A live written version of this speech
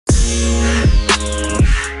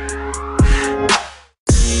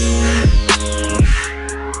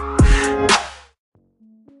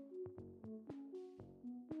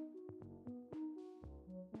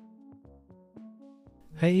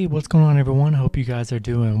Hey, what's going on, everyone? Hope you guys are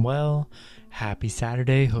doing well. Happy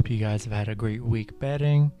Saturday. Hope you guys have had a great week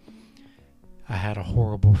betting. I had a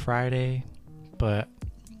horrible Friday, but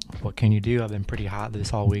what can you do? I've been pretty hot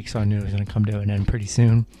this all week, so I knew it was going to come to an end pretty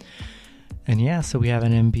soon. And yeah, so we have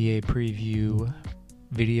an NBA preview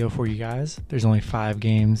video for you guys. There's only 5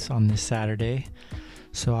 games on this Saturday,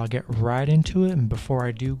 so I'll get right into it. And before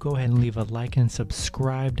I do, go ahead and leave a like and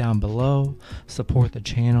subscribe down below. Support the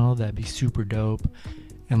channel. That'd be super dope.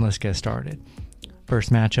 And let's get started. First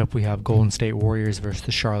matchup, we have Golden State Warriors versus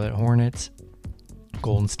the Charlotte Hornets.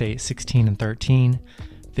 Golden State 16-13,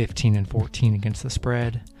 15-14 against the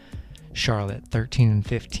spread. Charlotte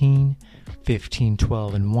 13-15,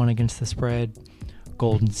 15-12-1 against the spread.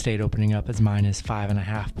 Golden State opening up as minus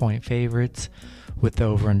 5.5 point favorites, with the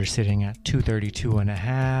over/under sitting at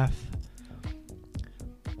 232.5.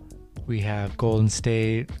 We have Golden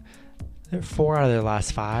State. They're 4 out of their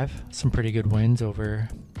last 5. Some pretty good wins over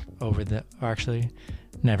the. Actually,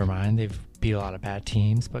 never mind. They've beat a lot of bad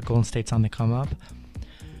teams, but Golden State's on the come up.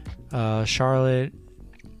 Charlotte,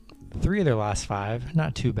 3 of their last 5.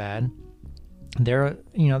 Not too bad. They're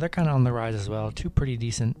kind of on the rise as well. 2 pretty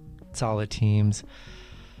decent, solid teams.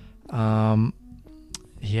 Yeah,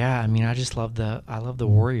 I mean, I love the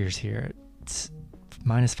Warriors here. It's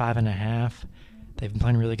minus 5.5. They've been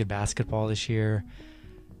playing really good basketball this year.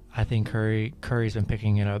 I think Curry's been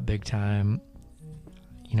picking it up big time.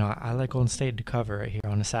 I like Golden State to cover right here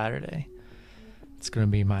on a Saturday. It's going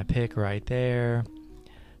to be my pick right there.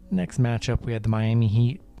 Next matchup, we had the Miami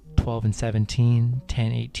Heat, 12-17,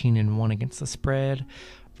 10-18-1 against the spread,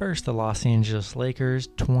 versus the Los Angeles Lakers,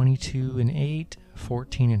 22-8,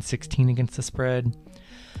 14-16 against the spread.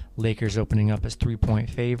 Lakers opening up as 3-point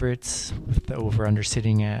favorites, with the over/under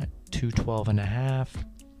sitting at 212.5.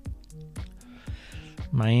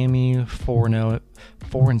 Miami 4-10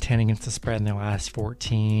 against the spread in their last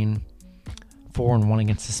 14. 4-1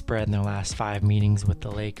 against the spread in their last 5 meetings with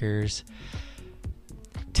the Lakers.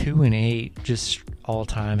 2-8 just all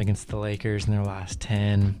time against the Lakers in their last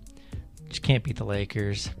 10. Just can't beat the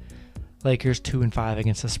Lakers. Lakers 2-5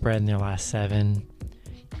 against the spread in their last 7.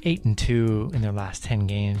 8-2 in their last 10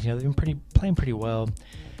 games. They've been playing pretty well.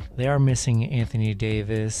 They are missing Anthony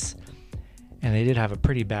Davis. And they did have a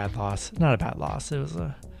pretty bad loss. Not a bad loss. It was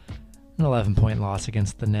an 11-point loss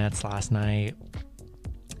against the Nets last night.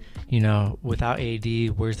 Without AD,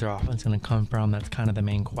 where's their offense going to come from? That's kind of the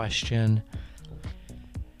main question.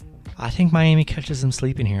 I think Miami catches them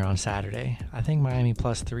sleeping here on Saturday. I think Miami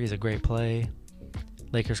 +3 is a great play.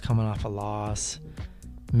 Lakers coming off a loss.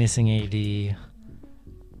 Missing AD.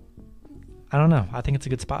 I don't know. I think it's a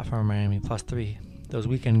good spot for Miami +3. Those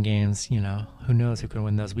weekend games, who knows who can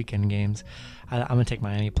win those weekend games. I'm going to take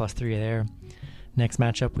Miami +3 there. Next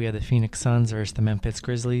matchup, we have the Phoenix Suns versus the Memphis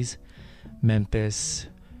Grizzlies. Phoenix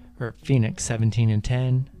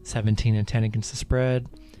 17-10, 17-10 against the spread.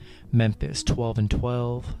 Memphis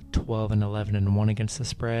 12-12, 12-11-1 against the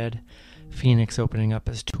spread. Phoenix opening up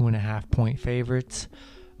as 2.5 point favorites,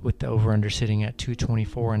 with the over/under sitting at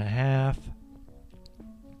 224.5.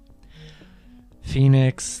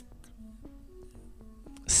 Phoenix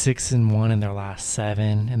 6-1 in their last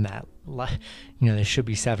 7, and that they should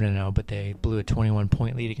be 7-0, but they blew a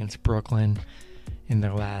 21-point lead against Brooklyn in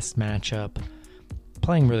their last matchup.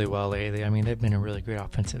 Playing really well lately. I mean, they've been a really great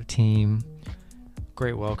offensive team,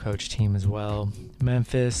 great, well-coached team as well.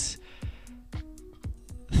 Memphis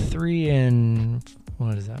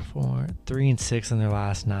 3-6 in their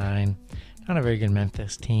last 9. Not a very good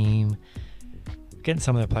Memphis team. Getting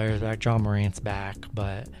some of their players back. John Morant's back,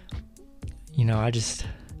 but I just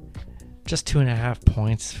 2.5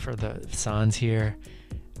 points for the Suns here.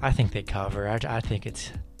 I think they cover. I think it's,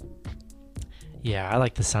 I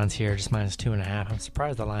like the Suns here, just -2.5. I'm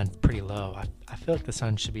surprised the line's pretty low. I feel like the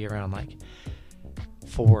Suns should be around like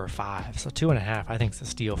 4 or 5. So 2.5, I think, is a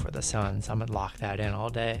steal for the Suns. I'm gonna lock that in all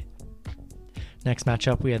day. Next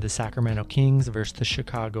matchup, we have the Sacramento Kings versus the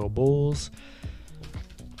Chicago Bulls.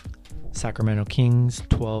 Sacramento Kings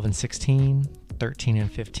 12-16,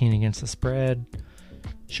 13-15 against the spread.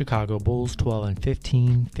 Chicago Bulls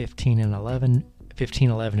 12-15,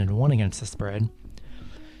 15-11-1 against the spread.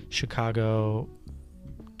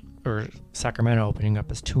 Sacramento opening up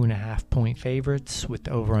as 2.5 point favorites, with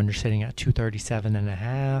the over/under sitting at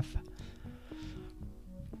 237.5.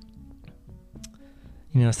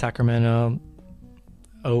 Sacramento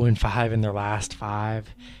 0-5 in their last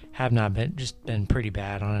 5. Have not been pretty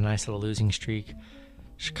bad on a nice little losing streak.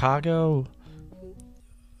 Chicago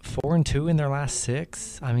 4-2 in their last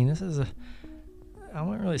 6. I mean, I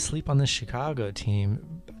wouldn't really sleep on this Chicago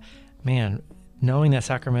team. Man, knowing that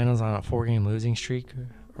Sacramento's on a 4-game losing streak,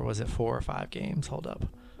 or was it 4 or 5 games? Hold up.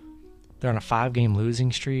 They're on a 5-game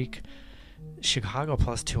losing streak. Chicago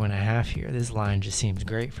plus 2.5 here. This line just seems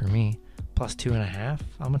great for me. Plus 2.5.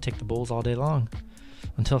 I'm going to take the Bulls all day long.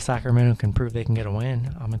 Until Sacramento can prove they can get a win,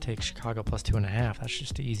 I'm going to take Chicago plus 2.5. That's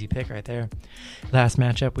just an easy pick right there. Last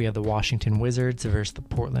matchup, we have the Washington Wizards versus the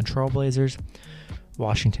Portland Trailblazers.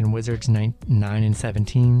 Washington Wizards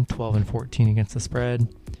 9-17, 12-14 against the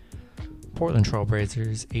spread. Portland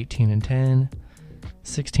Trailblazers 18-10,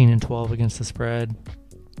 16-12 against the spread.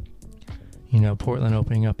 You know, Portland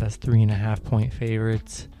opening up as 3.5-point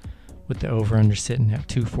favorites with the over-under sitting at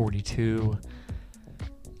 242.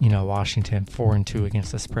 You know, Washington 4-2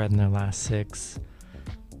 against the spread in their last 6.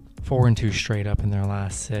 4-2 straight up in their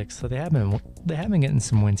last 6. So they have been getting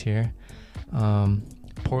some wins here.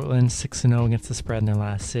 Portland 6-0 against the spread in their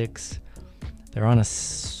last 6. They're on a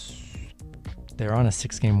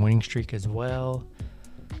 6-game winning streak as well.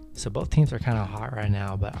 So both teams are kind of hot right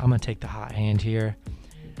now, but I'm going to take the hot hand here.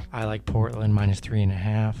 I like Portland minus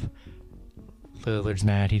 3.5. Lillard's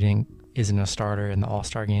mad he isn't a starter in the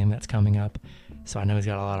All-Star game that's coming up. So I know he's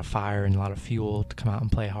got a lot of fire and a lot of fuel to come out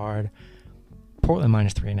and play hard. Portland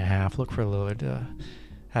minus 3.5. Look for Lillard to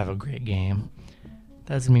have a great game.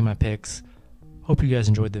 That's going to be my picks. Hope you guys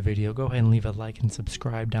enjoyed the video. Go ahead and leave a like and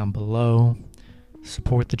subscribe down below.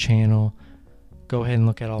 Support the channel. Go ahead and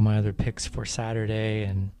look at all my other picks for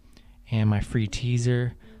Saturday and my free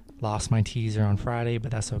teaser. Lost my teaser on Friday,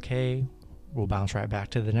 but that's okay. We'll bounce right back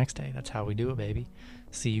to the next day. That's how we do it, baby.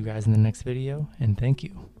 See you guys in the next video, and thank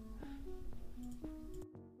you.